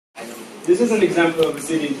This is an example of a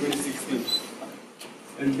city in 2016.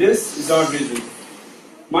 And this is our vision.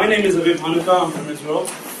 My name is Aviv Hanuka, I'm from Israel.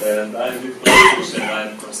 And I'm Vid Klopcic, and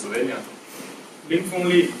I'm from Slovenia. Linfeng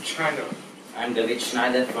Li, China. I'm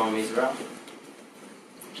Snaider from Israel.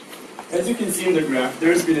 As you can see in the graph,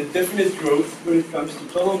 there has been a definite growth when it comes to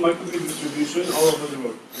total microgrid distribution all over the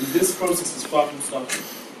world. And this process is far from stopping.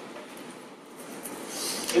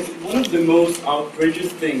 One of the most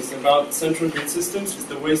outrageous things about central grid systems is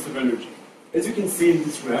the waste of energy. As you can see in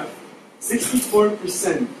this graph,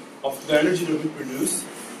 64% of the energy that we produce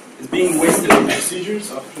is being wasted in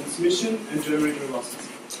procedures of transmission and generator losses.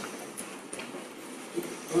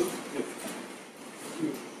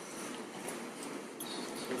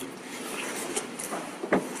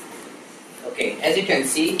 Okay, as you can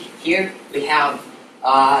see here, we have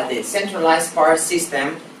the centralized power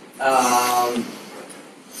system.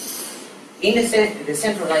 In the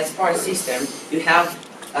centralized power system, you have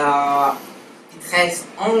it has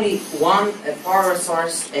only one power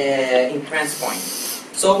source in trans point.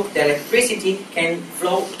 So the electricity can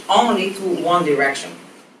flow only to one direction.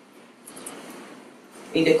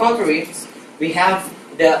 In the contrary, we have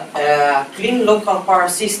the clean local power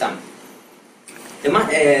system. The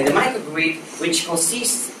microgrid, which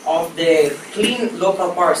consists of the clean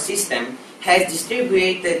local power system, has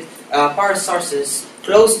distributed power sources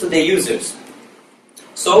close to the users.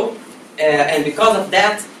 So, and because of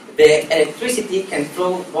that, the electricity can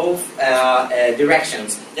flow both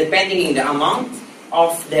directions, depending on the amount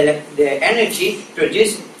of the energy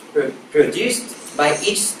produced by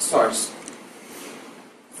each source.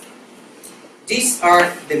 These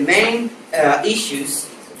are the main issues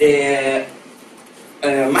the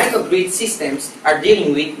microgrid systems are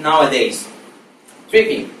dealing with nowadays.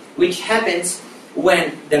 Tripping, which happens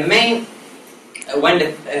when the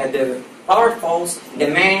power falls in the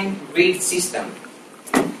main grid system.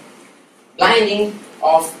 Blinding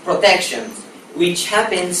of protection, which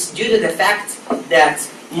happens due to the fact that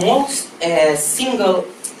most single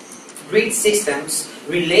grid systems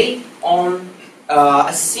rely on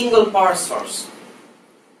a single power source.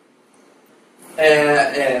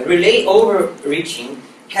 Relay overreaching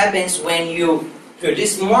happens when you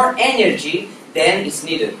produce more energy than is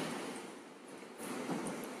needed.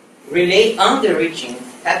 Relay underreaching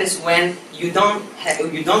happens when you don't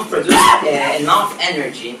produce enough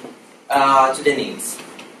energy to the needs.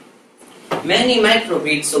 Many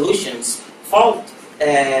microgrid solutions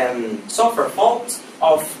suffer fault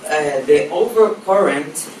of the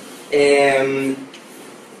overcurrent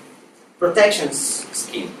protection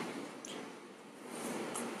scheme.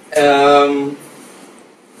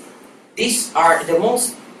 These are the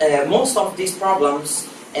most of these problems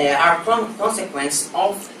are consequence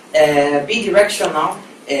of bidirectional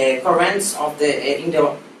currents of in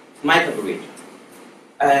the microgrid.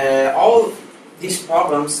 All these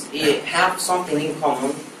problems have something in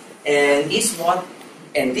common, and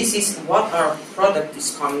this is what our product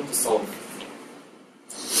is coming to solve.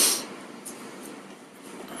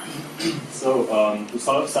 So, to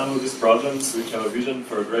solve some of these problems, we have a vision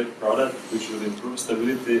for a great product which would improve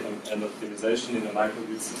stability and optimization in a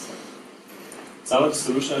microgrid system. Some of the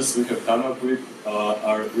solutions we have come up with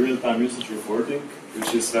are real-time usage reporting,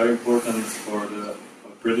 which is very important for the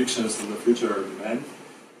predictions of the future demand,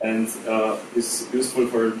 and is useful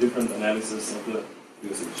for different analysis of the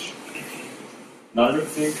usage. Another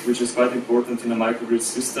thing which is quite important in a microgrid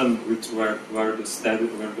system, where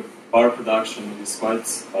the power production is quite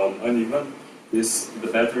uneven, is the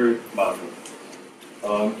battery buffer.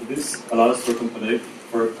 This allows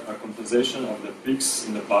for a compensation of the peaks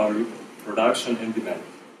in the power production and demand.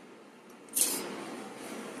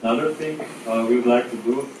 Another thing we would like to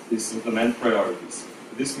do is implement priorities.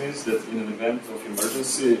 This means that in an event of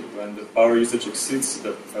emergency, when the power usage exceeds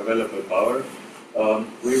the available power,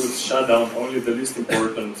 we would shut down only the least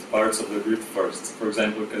important parts of the grid first, for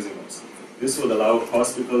example, casinos. This would allow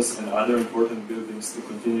hospitals and other important buildings to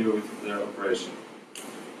continue with their operation.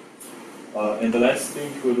 And the last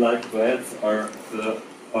thing we would like to add are the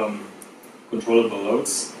controllable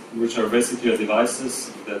loads, which are basically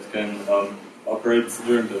devices that can operate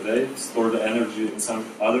during the day, store the energy in some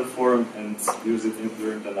other form, and use it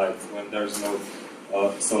during the night when there's no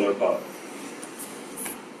solar power.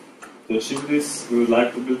 To achieve this, we would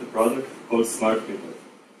like to build a product called Smart Meter.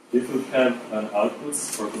 It would have an outputs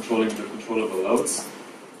for controlling the controllable loads,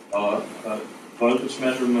 voltage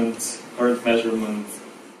measurement, current measurement,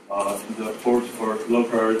 the port for low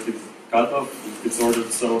priority cutoff, if it's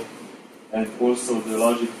ordered so, and also the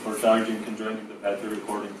logic for charging and draining the battery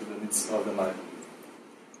according to the needs of the microgrid.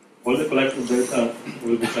 All the collected data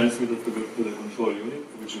will be transmitted to the control unit,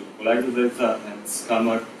 which will collect the data and come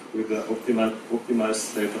with the optimized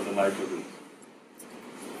state of the microgrid.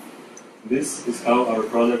 This is how our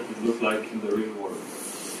product would look like in the real world.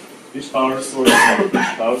 Each power source in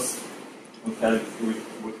each house would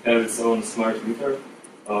have its own smart meter,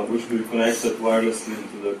 which will be connected wirelessly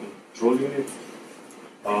to the control unit,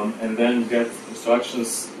 and then get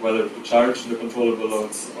instructions whether to charge the controllable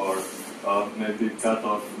loads or maybe cut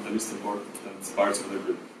off the least important parts of the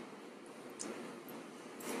grid.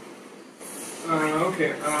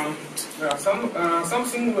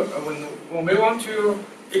 Something when we want to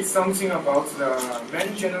fix something about the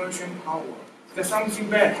main generation power, there's something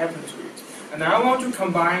bad happened to it, and I want to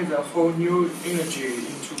combine the whole new energy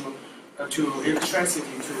into to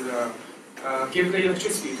electricity to the give the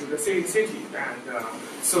electricity to the city, and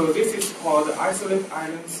so this is called the isolated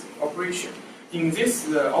islands operation. In this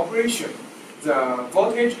operation, the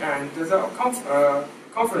voltage and the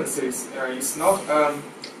conferences is not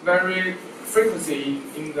very frequency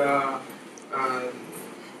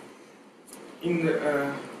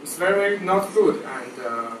it's very not good, and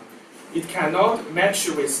it cannot match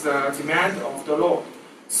with the demand of the load.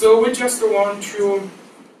 So we just want to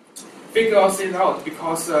figure it out,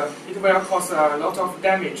 because it will cause a lot of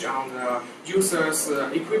damage on the user's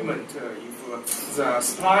equipment if the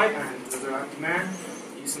supply and the demand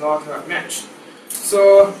is not matched.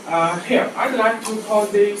 So here, I'd like to call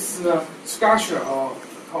this structure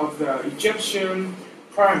called the Egyptian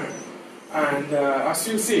pyramid. And as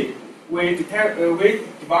you see, we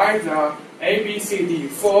divide the A, B, C, D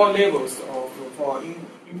 4 levels for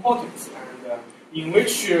importance, and in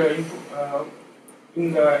which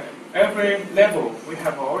in the every level we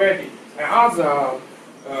have already another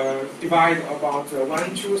divide about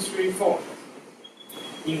 1, 2, 3, 4.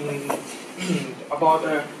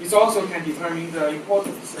 It also can determine the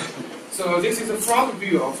importance. So this is the front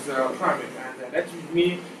view of the pyramid, and let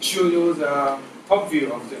me show you the top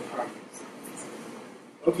view of the pyramid.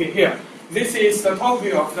 Okay, here. This is the top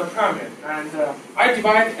view of the pyramid, and I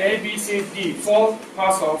divide A, B, C, D 4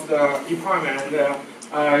 parts of the pyramid.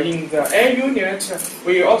 And in the A unit,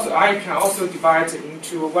 I can also divide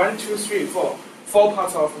into 1, 2, 3, 4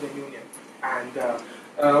 parts of the unit. And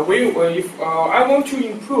if I want to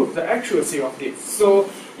improve the accuracy of this, so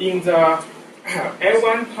in the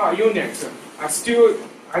A1 per unit,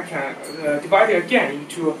 I can divide it again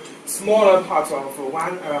into smaller parts of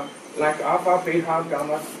one, like alpha, beta,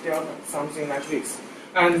 gamma, delta, something like this.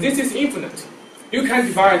 And this is infinite. You can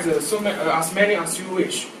divide as many as you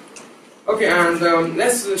wish. Okay, and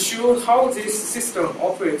let's show how this system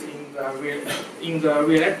operates in the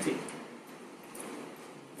reality.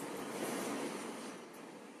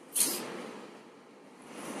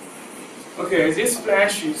 Okay, this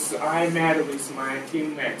flash is I made with my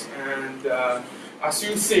teammate, and as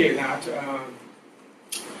you see that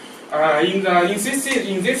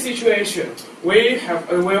in this situation we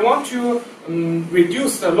want to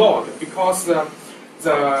reduce the load, because the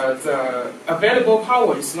available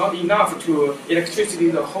power is not enough to electricity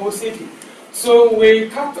the whole city. So we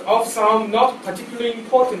cut off some not particularly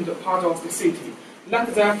important part of the city,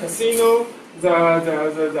 like the casino,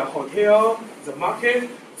 the hotel, the market,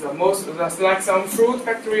 like some fruit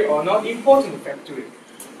factory or not important factory.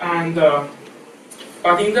 And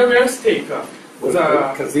but in the real estate,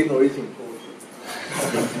 the casino is important.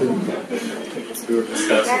 We were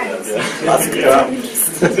discussing that, yeah.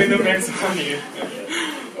 Casino makes money.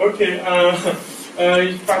 Okay,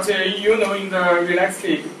 but you know, in the real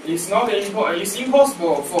estate, it's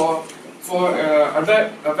impossible for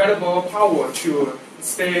available power to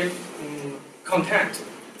stay content.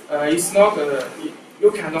 It's not you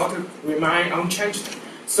cannot remain unchanged.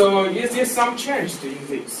 So is there some change in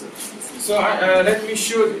this? So let me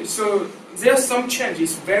show. So there's some change.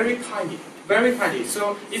 It's very tiny, very tiny.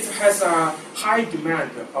 So it has a high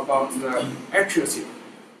demand about the accuracy,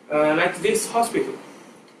 like this hospital.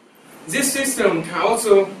 This system can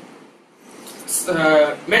also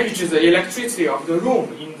manage the electricity of the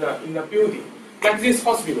room in the building, like this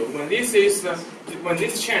hospital. When this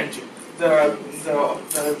change, the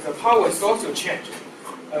power is also changed.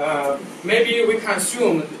 Maybe we can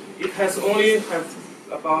assume it has only have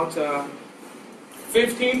about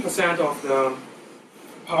 15% of the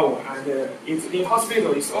power, and if in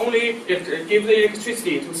hospital it's only give the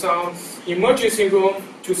electricity to some emergency room,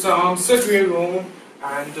 to some surgery room,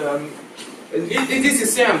 and this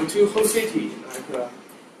is same to whole city. Like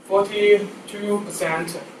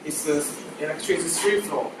 42% is the electricity street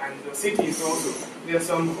flow, and the city is also there's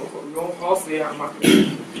some house they are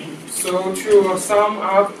market. So to sum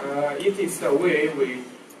up, it is the way we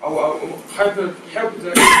help the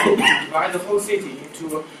divide the whole city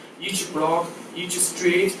into each block, each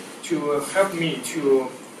street, to help me to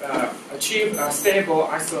achieve a stable,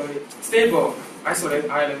 isolated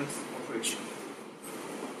island operation.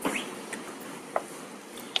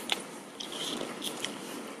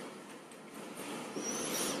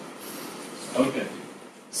 Okay,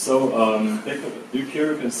 so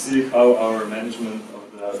here you can see how our management of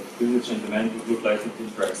the usage and demand would look like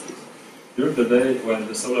in practice. During the day, when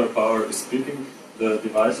the solar power is peaking, the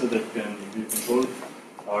devices that can be controlled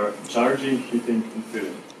are charging, heating, and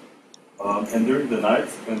filling. And during the night,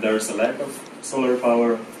 when there is a lack of solar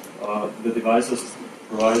power, the devices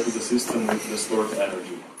provide the system with the stored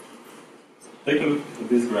energy. Take a look at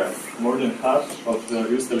this graph. More than half of the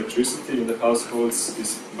used electricity in the households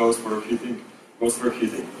goes for heating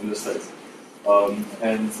in the States.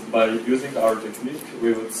 And by using our technique,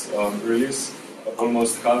 we would release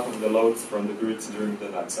almost half of the load from the grid during the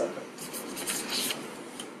night cycle.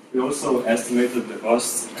 We also estimated the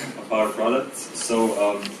cost of our product.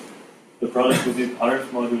 So the product would need RF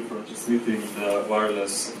module for transmitting the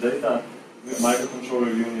wireless data,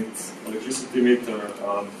 microcontroller unit, electricity meter,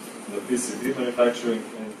 the PCB manufacturing,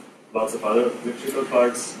 and lots of other electrical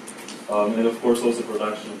parts, and of course also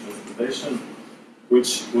production and transportation,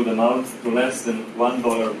 which would amount to less than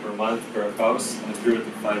 $1 per month per house in a period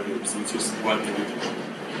of 5 years, which is 1 million.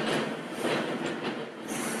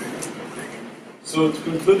 So to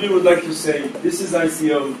conclude, we would like to say, this is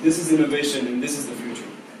ICO, this is innovation, and this is the future.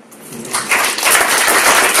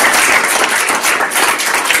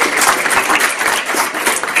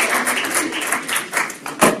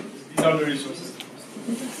 These are the resources.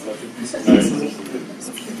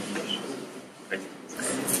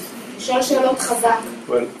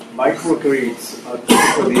 Well, microgrids are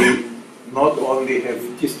typically not only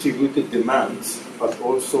have distributed demands, but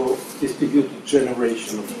also distributed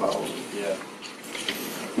generation of power. Yeah.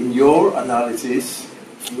 In your analysis,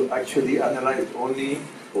 you actually analyzed only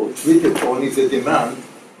or treated only the demand,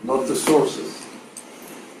 not the sources,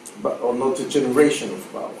 or not the generation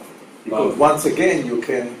of power. Because once again, you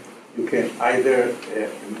can either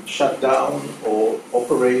shut down or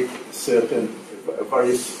operate certain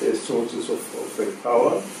various sources of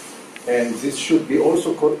power, and this should be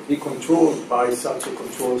also be controlled by such a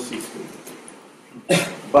control system.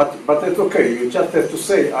 But that's okay. You just have to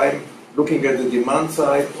say, I'm looking at the demand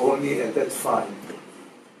side only, and that's fine.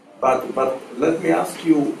 But let me ask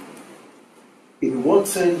you, in what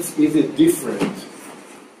sense is it different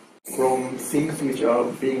from things which are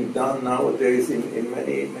being done nowadays in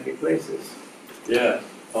many places? Yeah.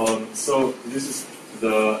 So this is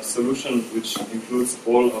the solution which includes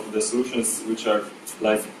all of the solutions which are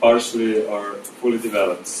like partially or fully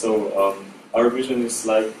developed. So our vision is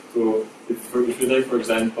like to, if you take for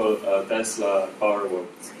example Tesla Powerwall,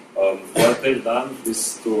 what they've done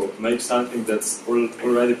is to make something that's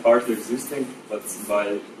already partly existing, but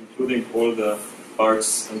by including all the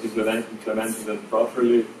parts and implementing them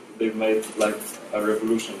properly, they've made like a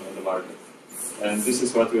revolution on the market. And this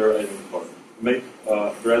is what we are aiming for. Make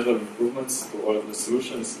gradual improvements to all of the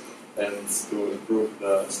solutions and to improve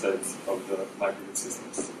the state of the microgrid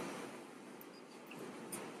systems.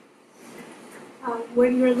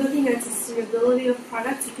 When you're looking at sustainability of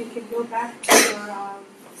products, if you can go back to your, I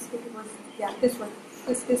think it was, yeah, this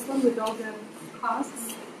one with all the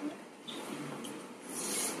costs.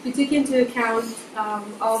 You take into account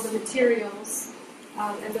all the materials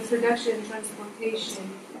and the production and transportation.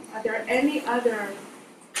 Are there any other,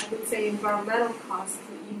 I would say, environmental costs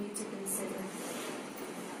that you need to consider?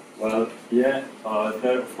 Well, yeah,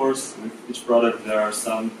 there, of course, with each product there are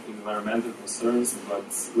some environmental concerns, but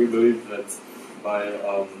we believe that by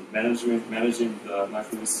managing the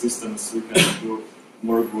microgrid systems, we can do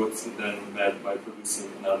more good than bad by producing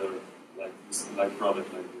another like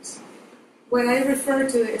product like this. What I refer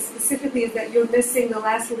to specifically is that you're missing the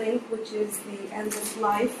last link, which is the end of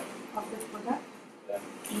life of the product. Yeah.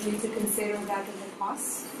 You need to consider that in the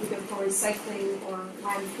costs, either for recycling or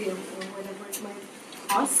landfill or whatever it might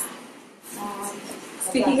cost.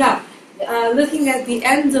 Speaking up, looking at the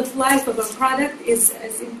end of life of a product is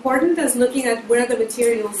as important as looking at where the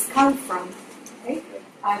materials come from. Okay?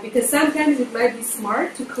 Because sometimes it might be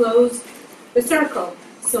smart to close the circle.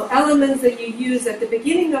 So elements that you use at the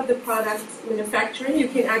beginning of the product manufacturing, you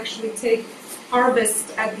can actually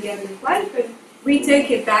harvest at the end of life and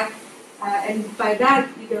retake it back, and by that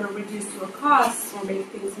either reduce your costs or make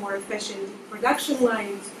things more efficient in production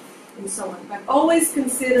lines and so on. But always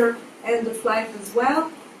consider end of life as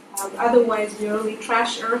well. Otherwise, we only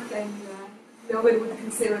trash Earth, and nobody would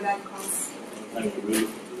consider that cost.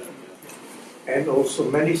 And also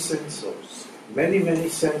many sensors, many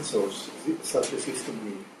sensors such a system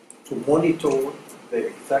need to monitor the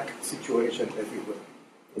exact situation everywhere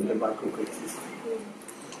in the microgrid system.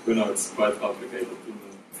 we know it's quite complicated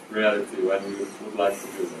in reality when we would like to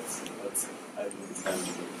do that. So that's, I think it's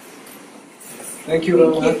tangible. Thank you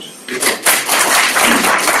very Thank you. much.